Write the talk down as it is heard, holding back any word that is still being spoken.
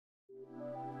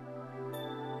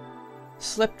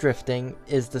Slipdrifting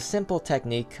is the simple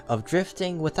technique of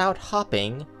drifting without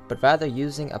hopping, but rather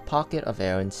using a pocket of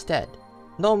air instead,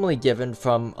 normally given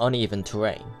from uneven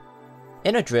terrain.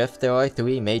 In a drift, there are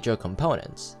three major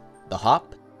components: the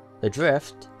hop, the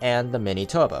drift, and the mini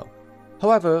turbo.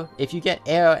 However, if you get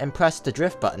air and press the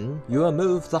drift button, you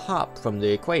remove the hop from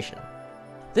the equation.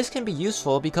 This can be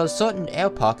useful because certain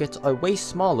air pockets are way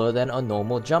smaller than a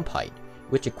normal jump height,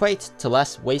 which equates to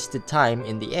less wasted time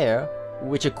in the air,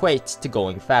 which equates to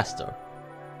going faster.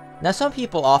 Now, some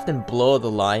people often blur the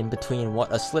line between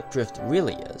what a slipdrift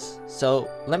really is, so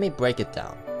let me break it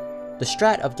down. The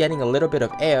strat of getting a little bit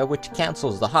of air which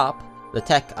cancels the hop, the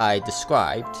tech I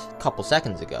described a couple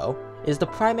seconds ago, is the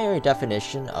primary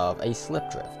definition of a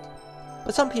slipdrift.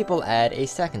 But some people add a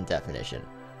second definition,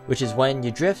 which is when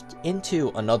you drift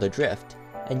into another drift,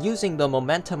 and using the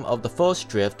momentum of the first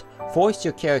drift, force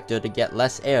your character to get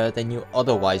less air than you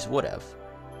otherwise would have.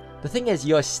 The thing is,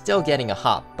 you're still getting a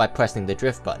hop by pressing the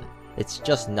drift button, it's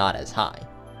just not as high.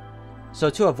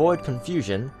 So to avoid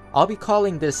confusion, I'll be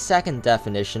calling this second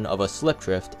definition of a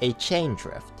slipdrift a chain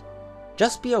drift.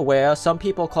 Just be aware some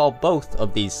people call both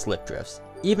of these slipdrifts,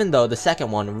 even though the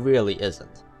second one really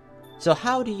isn't. So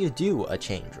how do you do a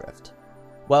chain drift?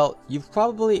 Well, you've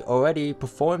probably already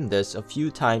performed this a few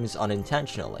times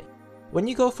unintentionally. When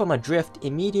you go from a drift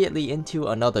immediately into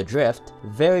another drift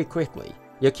very quickly,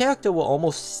 your character will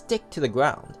almost stick to the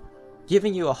ground,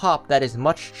 giving you a hop that is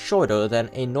much shorter than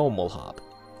a normal hop.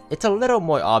 It's a little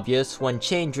more obvious when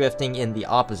chain drifting in the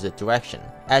opposite direction,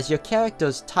 as your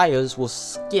character's tires will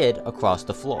skid across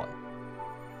the floor.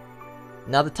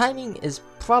 Now, the timing is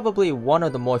probably one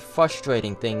of the more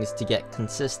frustrating things to get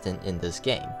consistent in this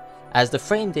game, as the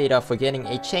frame data for getting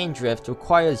a chain drift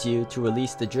requires you to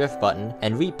release the drift button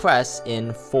and repress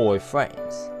in 4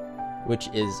 frames, which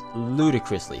is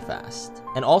ludicrously fast,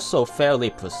 and also fairly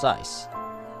precise.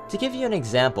 To give you an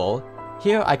example,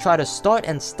 here I try to start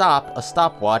and stop a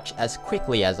stopwatch as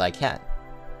quickly as I can.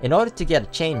 In order to get a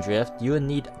chain drift, you will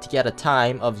need to get a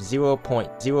time of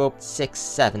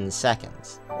 0.067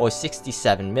 seconds, or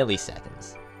 67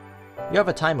 milliseconds. You have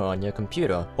a timer on your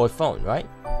computer or phone, right?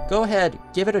 Go ahead,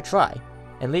 give it a try,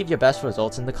 and leave your best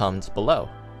results in the comments below.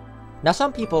 Now,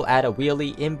 some people add a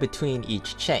wheelie in between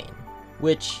each chain,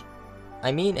 which,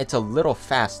 I mean, it's a little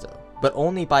faster, but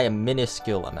only by a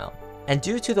minuscule amount. And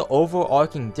due to the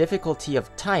overarching difficulty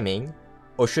of timing,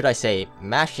 or should I say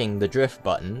mashing the drift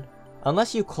button,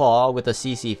 unless you claw with a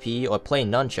CCP or play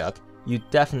nunchuck, you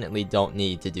definitely don't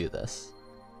need to do this.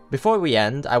 Before we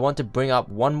end, I want to bring up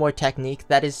one more technique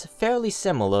that is fairly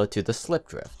similar to the slip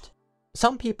drift.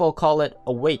 Some people call it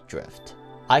a weight drift.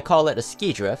 I call it a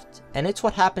ski drift, and it's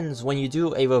what happens when you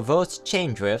do a reverse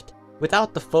chain drift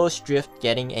without the first drift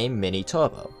getting a mini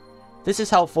turbo. This is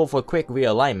helpful for quick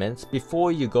realignments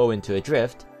before you go into a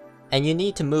drift, and you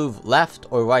need to move left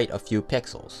or right a few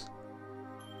pixels.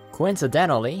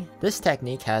 Coincidentally, this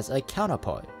technique has a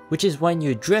counterpart, which is when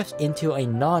you drift into a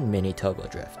non-mini turbo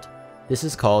drift. This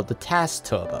is called the task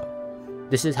turbo.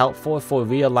 This is helpful for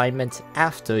realignments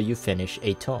after you finish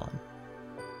a turn.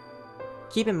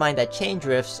 Keep in mind that chain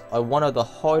drifts are one of the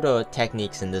harder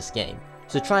techniques in this game,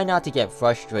 so try not to get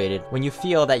frustrated when you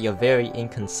feel that you're very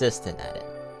inconsistent at it.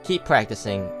 Keep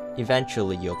practicing,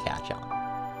 eventually you'll catch on.